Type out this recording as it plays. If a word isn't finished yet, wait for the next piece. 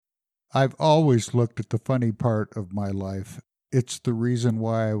I've always looked at the funny part of my life. It's the reason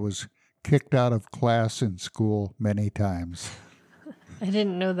why I was kicked out of class in school many times. I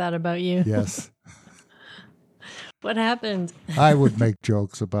didn't know that about you. Yes. What happened? I would make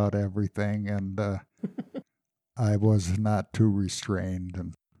jokes about everything, and I was not too restrained.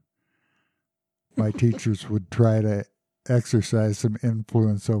 And my teachers would try to exercise some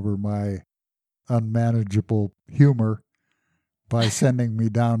influence over my unmanageable humor by sending me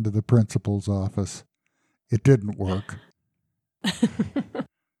down to the principal's office. It didn't work.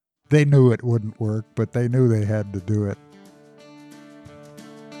 They knew it wouldn't work, but they knew they had to do it.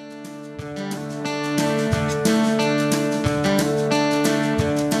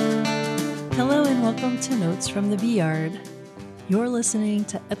 Hello and welcome to Notes from the Bee Yard. You're listening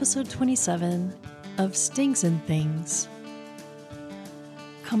to episode 27 of Stings and Things.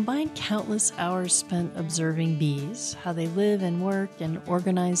 Combine countless hours spent observing bees, how they live and work and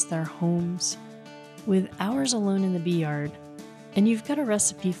organize their homes, with hours alone in the bee yard, and you've got a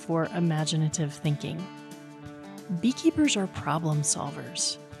recipe for imaginative thinking. Beekeepers are problem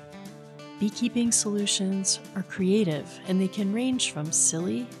solvers. Beekeeping solutions are creative, and they can range from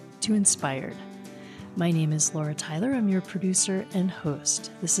silly to inspired. My name is Laura Tyler. I'm your producer and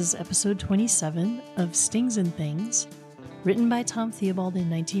host. This is episode 27 of Stings and Things, written by Tom Theobald in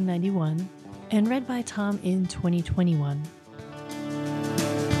 1991 and read by Tom in 2021.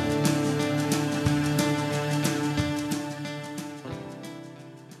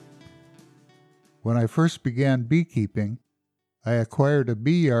 When I first began beekeeping, I acquired a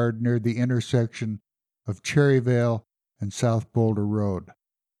bee yard near the intersection of Cherryvale and South Boulder Road,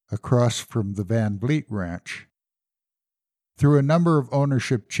 across from the Van Vliet Ranch. Through a number of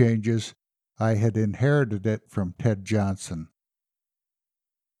ownership changes, I had inherited it from Ted Johnson.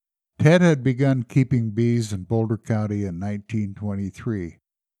 Ted had begun keeping bees in Boulder County in 1923,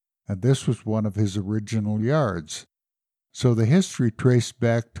 and this was one of his original yards, so the history traced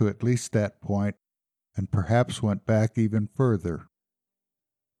back to at least that point and perhaps went back even further.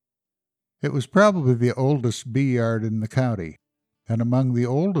 It was probably the oldest bee yard in the county, and among the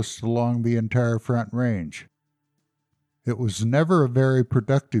oldest along the entire Front Range. It was never a very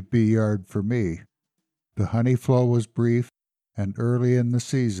productive bee yard for me. The honey flow was brief and early in the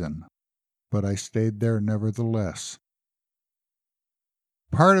season, but I stayed there nevertheless.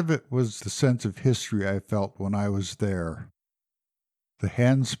 Part of it was the sense of history I felt when I was there. The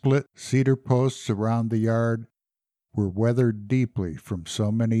hand-split cedar posts around the yard were weathered deeply from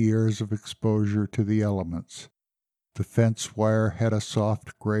so many years of exposure to the elements. The fence wire had a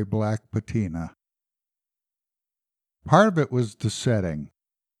soft gray-black patina. Part of it was the setting.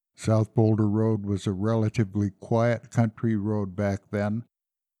 South Boulder Road was a relatively quiet country road back then,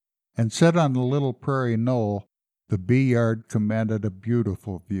 and set on a little prairie knoll, the bee yard commanded a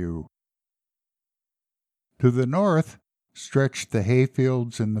beautiful view. To the north stretched the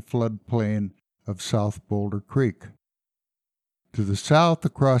hayfields in the floodplain of South Boulder Creek. To the south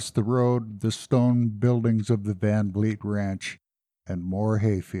across the road, the stone buildings of the Van Vliet Ranch and more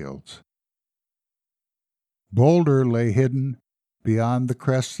hayfields. Boulder lay hidden beyond the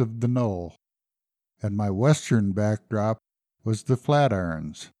crest of the knoll, and my western backdrop was the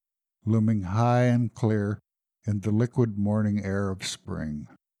Flatirons, looming high and clear in the liquid morning air of spring.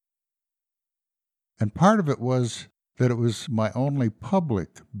 And part of it was that it was my only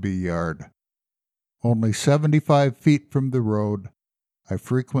public bee yard. Only 75 feet from the road, I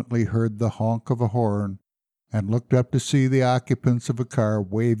frequently heard the honk of a horn and looked up to see the occupants of a car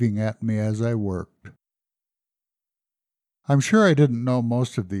waving at me as I worked. I'm sure I didn't know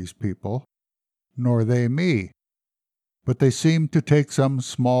most of these people, nor they me, but they seemed to take some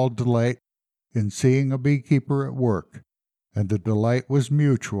small delight in seeing a beekeeper at work, and the delight was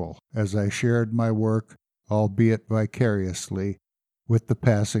mutual as I shared my work, albeit vicariously, with the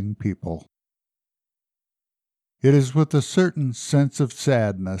passing people. It is with a certain sense of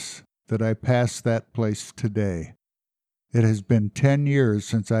sadness that I pass that place today. It has been 10 years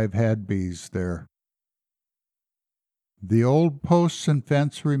since I've had bees there. The old posts and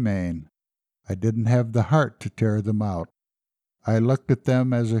fence remain. I didn't have the heart to tear them out. I looked at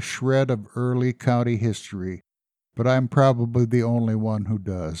them as a shred of early county history, but I'm probably the only one who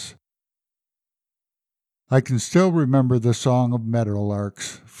does. I can still remember the song of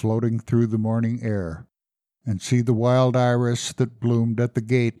meadowlarks floating through the morning air, and see the wild iris that bloomed at the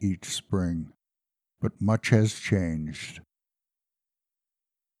gate each spring, but much has changed.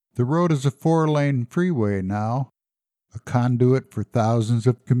 The road is a 4-lane freeway now, a conduit for thousands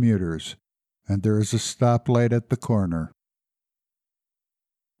of commuters, and there is a stoplight at the corner.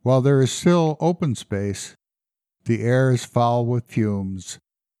 While there is still open space, the air is foul with fumes,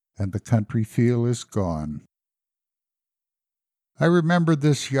 and the country feel is gone. I remember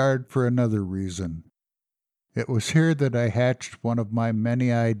this yard for another reason. It was here that I hatched one of my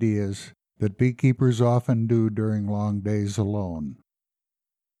many ideas that beekeepers often do during long days alone.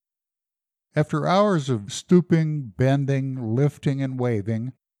 After hours of stooping, bending, lifting, and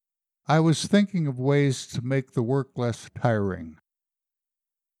waving, I was thinking of ways to make the work less tiring.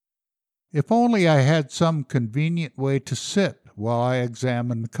 If only I had some convenient way to sit while I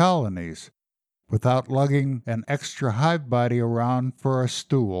examined colonies, without lugging an extra hive body around for a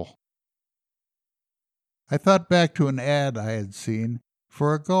stool. I thought back to an ad I had seen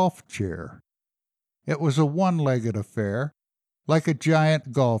for a golf chair. It was a one-legged affair, like a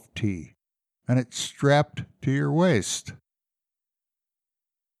giant golf tee, and it strapped to your waist.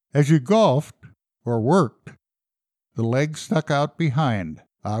 As you golfed or worked, the legs stuck out behind,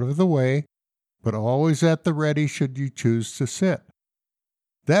 out of the way, but always at the ready should you choose to sit.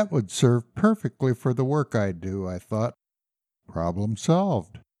 That would serve perfectly for the work I do, I thought. Problem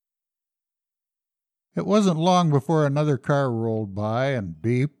solved. It wasn't long before another car rolled by and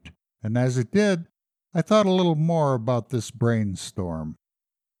beeped, and as it did, I thought a little more about this brainstorm.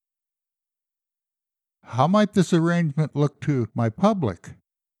 How might this arrangement look to my public?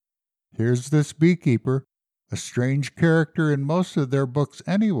 Here's this beekeeper, a strange character in most of their books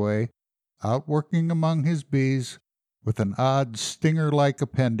anyway, out working among his bees with an odd stinger-like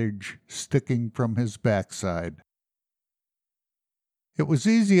appendage sticking from his backside. It was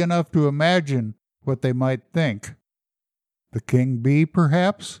easy enough to imagine what they might think. The king bee,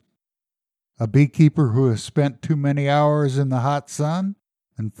 perhaps? A beekeeper who has spent too many hours in the hot sun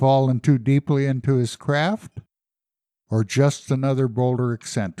and fallen too deeply into his craft? Or just another Boulder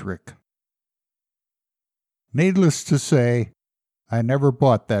eccentric? Needless to say, I never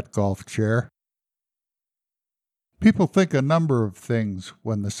bought that golf chair. People think a number of things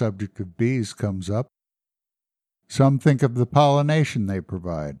when the subject of bees comes up. Some think of the pollination they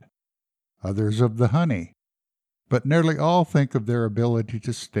provide, others of the honey, but nearly all think of their ability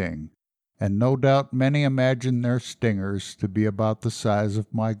to sting, and no doubt many imagine their stingers to be about the size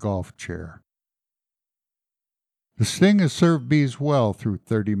of my golf chair. The sting has served bees well through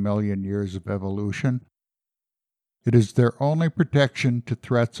 30 million years of evolution. It is their only protection to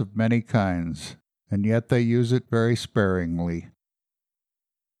threats of many kinds, and yet they use it very sparingly.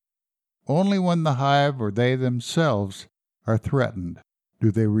 Only when the hive or they themselves are threatened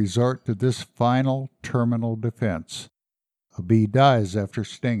do they resort to this final, terminal defense. A bee dies after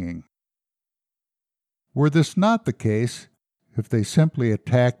stinging. Were this not the case, if they simply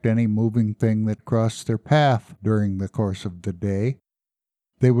attacked any moving thing that crossed their path during the course of the day,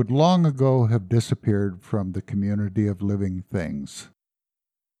 they would long ago have disappeared from the community of living things.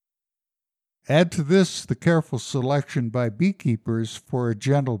 Add to this the careful selection by beekeepers for a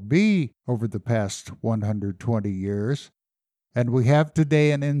gentle bee over the past 120 years, and we have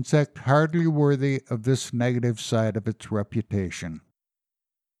today an insect hardly worthy of this negative side of its reputation.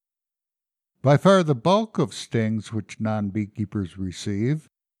 By far the bulk of stings which non-beekeepers receive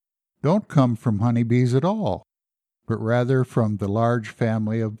don't come from honeybees at all, but rather from the large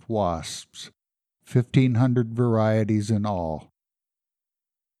family of wasps, 1,500 varieties in all.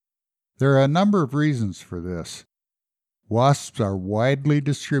 There are a number of reasons for this. Wasps are widely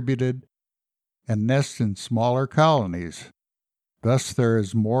distributed and nest in smaller colonies. Thus, there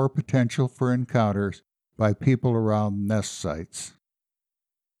is more potential for encounters by people around nest sites.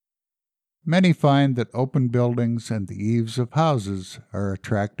 Many find that open buildings and the eaves of houses are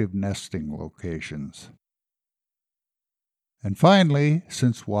attractive nesting locations. And finally,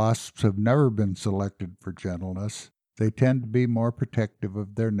 since wasps have never been selected for gentleness, they tend to be more protective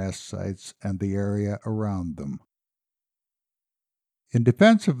of their nest sites and the area around them. In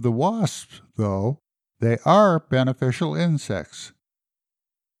defense of the wasps, though, they are beneficial insects.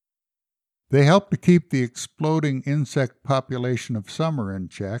 They help to keep the exploding insect population of summer in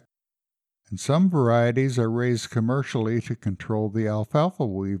check, and some varieties are raised commercially to control the alfalfa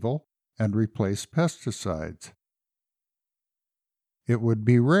weevil and replace pesticides. It would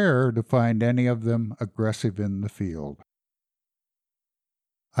be rare to find any of them aggressive in the field.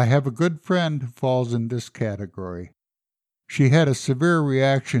 I have a good friend who falls in this category. She had a severe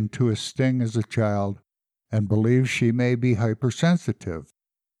reaction to a sting as a child and believes she may be hypersensitive.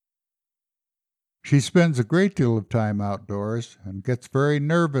 She spends a great deal of time outdoors and gets very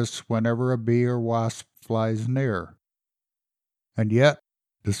nervous whenever a bee or wasp flies near. And yet,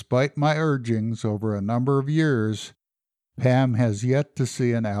 despite my urgings over a number of years, Pam has yet to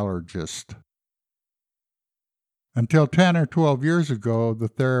see an allergist. Until 10 or 12 years ago, the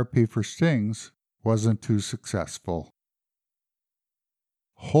therapy for stings wasn't too successful.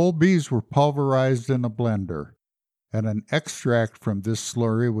 Whole bees were pulverized in a blender, and an extract from this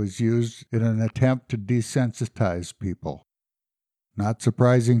slurry was used in an attempt to desensitize people. Not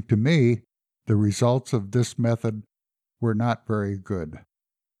surprising to me, the results of this method were not very good.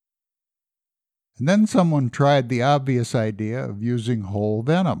 And then someone tried the obvious idea of using whole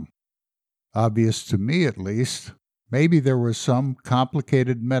venom. Obvious to me, at least. Maybe there was some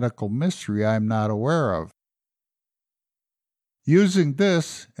complicated medical mystery I'm not aware of. Using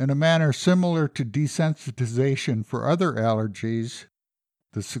this in a manner similar to desensitization for other allergies,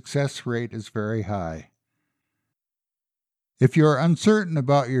 the success rate is very high. If you are uncertain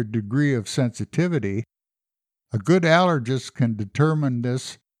about your degree of sensitivity, a good allergist can determine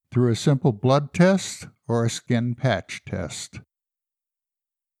this through a simple blood test or a skin patch test.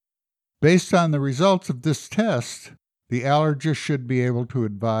 Based on the results of this test, the allergist should be able to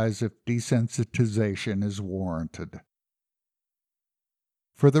advise if desensitization is warranted.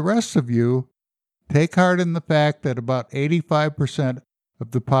 For the rest of you, take heart in the fact that about 85% of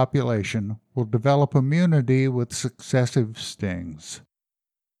the population will develop immunity with successive stings.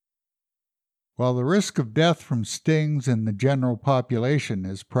 While the risk of death from stings in the general population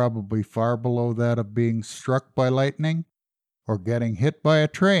is probably far below that of being struck by lightning or getting hit by a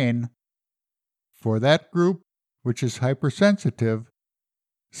train, for that group which is hypersensitive,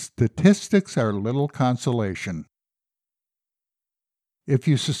 statistics are little consolation. If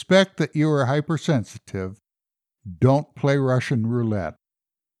you suspect that you are hypersensitive, don't play Russian roulette.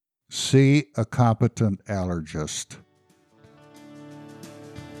 See a competent allergist.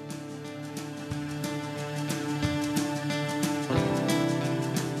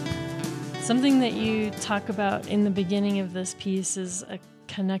 Something that you talk about in the beginning of this piece is a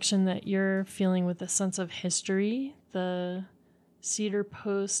connection that you're feeling with a sense of history, the cedar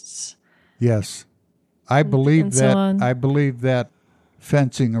posts. Yes. I believe that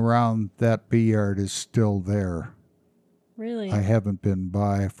fencing around that bee yard is still there. Really? I haven't been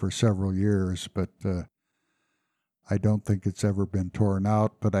by for several years, but I don't think it's ever been torn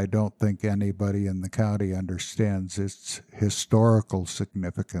out, but I don't think anybody in the county understands its historical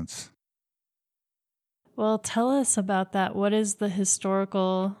significance. Well, tell us about that. What is the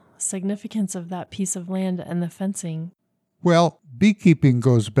historical significance of that piece of land and the fencing? Well, beekeeping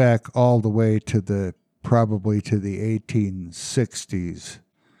goes back all the way to probably to the 1860s.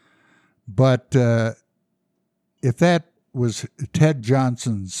 But if that was Ted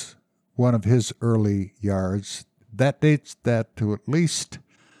Johnson's, one of his early yards, that dates that to at least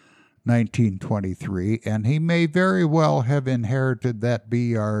 1923, and he may very well have inherited that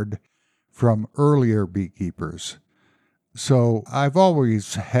bee yard from earlier beekeepers. So I've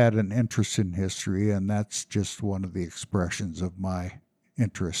always had an interest in history, and that's just one of the expressions of my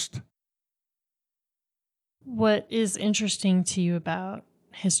interest. What is interesting to you about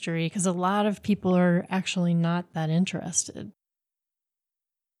history? Because a lot of people are actually not that interested.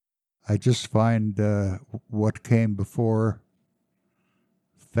 I just find what came before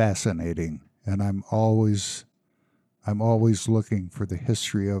fascinating, and I'm always looking for the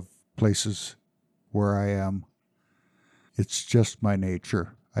history of places where I am. It's just my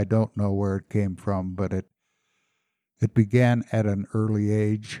nature. I don't know where it came from, but it began at an early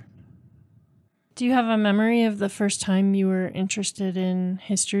age. Do you have a memory of the first time you were interested in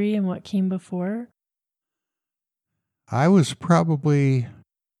history and what came before? I was probably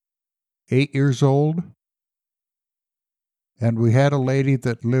 8 years old, and we had a lady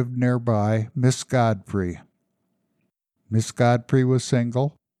that lived nearby, Miss Godfrey. Miss Godfrey was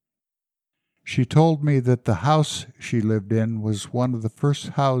single. She told me that the house she lived in was one of the first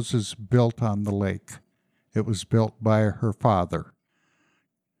houses built on the lake. It was built by her father.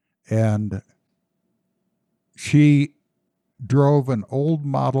 And she drove an old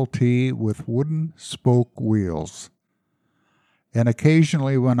Model T with wooden spoke wheels. And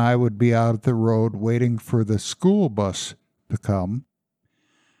occasionally when I would be out at the road waiting for the school bus to come,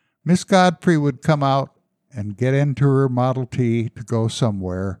 Miss Godfrey would come out and get into her Model T to go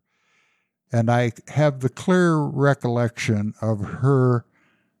somewhere. And I have the clear recollection of her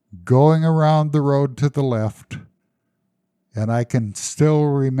going around the road to the left, and I can still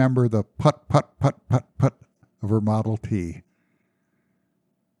remember the put, put, put, put, put of her Model T.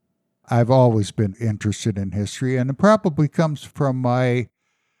 I've always been interested in history, and it probably comes from my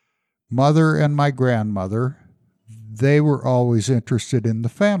mother and my grandmother. They were always interested in the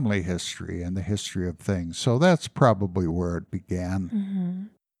family history and the history of things, so that's probably where it began. Mm-hmm.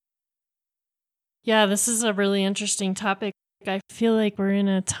 Yeah, this is a really interesting topic. I feel like we're in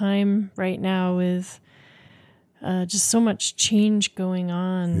a time right now with just so much change going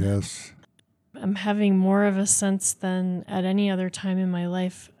on. Yes. I'm having more of a sense than at any other time in my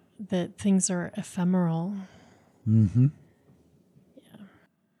life that things are ephemeral. Mm-hmm. Yeah.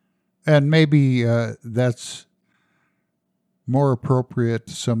 And maybe that's more appropriate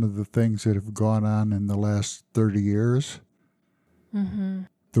to some of the things that have gone on in the last 30 years. Mm-hmm.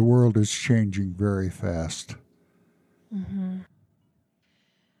 The world is changing very fast. Mm-hmm.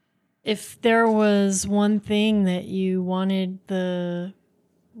 If there was one thing that you wanted the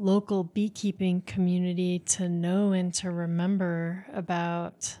local beekeeping community to know and to remember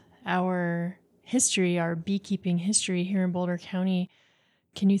about our history, our beekeeping history here in Boulder County,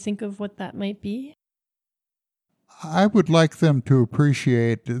 can you think of what that might be? I would like them to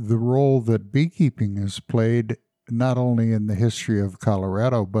appreciate the role that beekeeping has played not only in the history of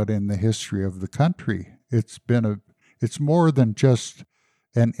Colorado, but in the history of the country. It's more than just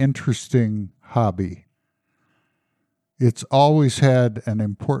an interesting hobby. It's always had an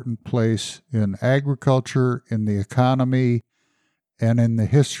important place in agriculture, in the economy, and in the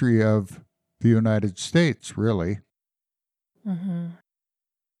history of the United States, really. Mm-hmm.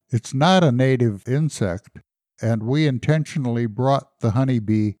 It's not a native insect, and we intentionally brought the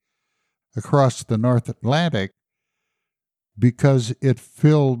honeybee across the North Atlantic because it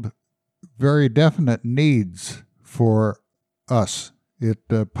filled very definite needs for us. It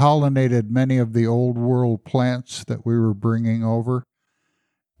pollinated many of the old world plants that we were bringing over.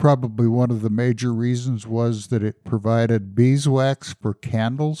 Probably one of the major reasons was that it provided beeswax for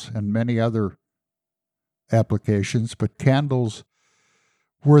candles and many other applications, but candles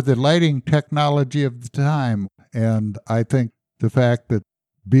were the lighting technology of the time, and I think the fact that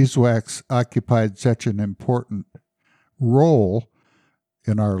beeswax occupied such an important role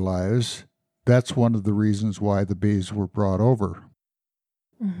in our lives, that's one of the reasons why the bees were brought over.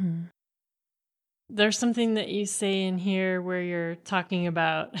 Mm-hmm. There's something that you say in here where you're talking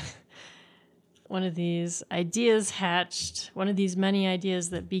about one of these ideas hatched, one of these many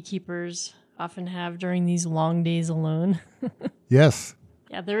ideas that beekeepers often have during these long days alone. Yes.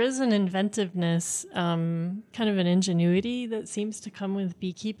 Yeah, there is an inventiveness, kind of an ingenuity that seems to come with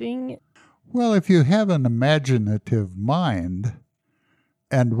beekeeping. Well, if you have an imaginative mind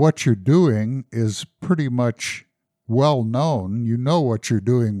and what you're doing is pretty much well known, you know what you're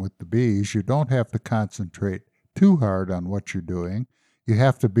doing with the bees, you don't have to concentrate too hard on what you're doing. You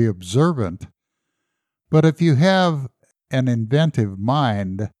have to be observant. But if you have an inventive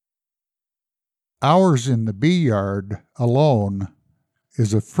mind, hours in the bee yard alone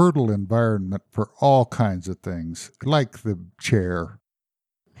is a fertile environment for all kinds of things, like the chair.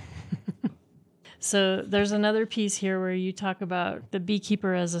 So there's another piece here where you talk about the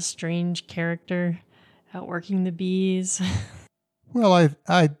beekeeper as a strange character, outworking the bees. Well,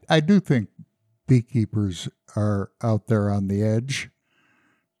 I do think beekeepers are out there on the edge,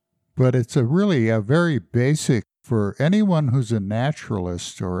 but it's really a very basic for anyone who's a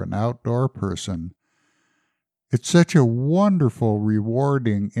naturalist or an outdoor person. It's such a wonderful,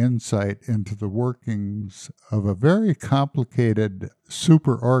 rewarding insight into the workings of a very complicated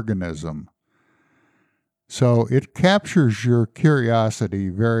superorganism. So it captures your curiosity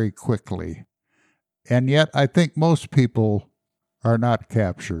very quickly. And yet I think most people are not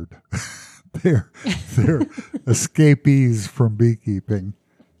captured. They're escapees from beekeeping.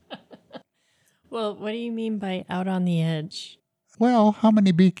 Well, what do you mean by out on the edge? Well, how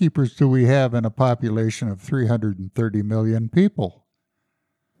many beekeepers do we have in a population of 330 million people?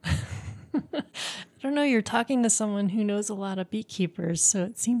 I don't know. You're talking to someone who knows a lot of beekeepers, so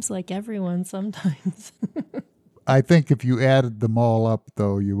it seems like everyone sometimes. I think if you added them all up,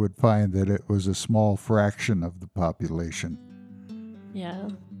 though, you would find that it was a small fraction of the population. Yeah.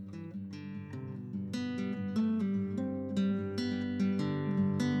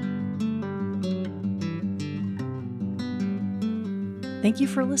 Thank you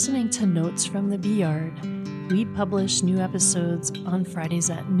for listening to Notes from the Bee Yard. We publish new episodes on Fridays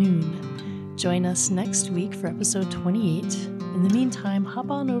at noon. Join us next week for episode 28. In the meantime,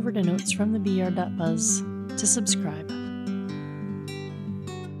 hop on over to notesfromthebeeyard.buzz to subscribe.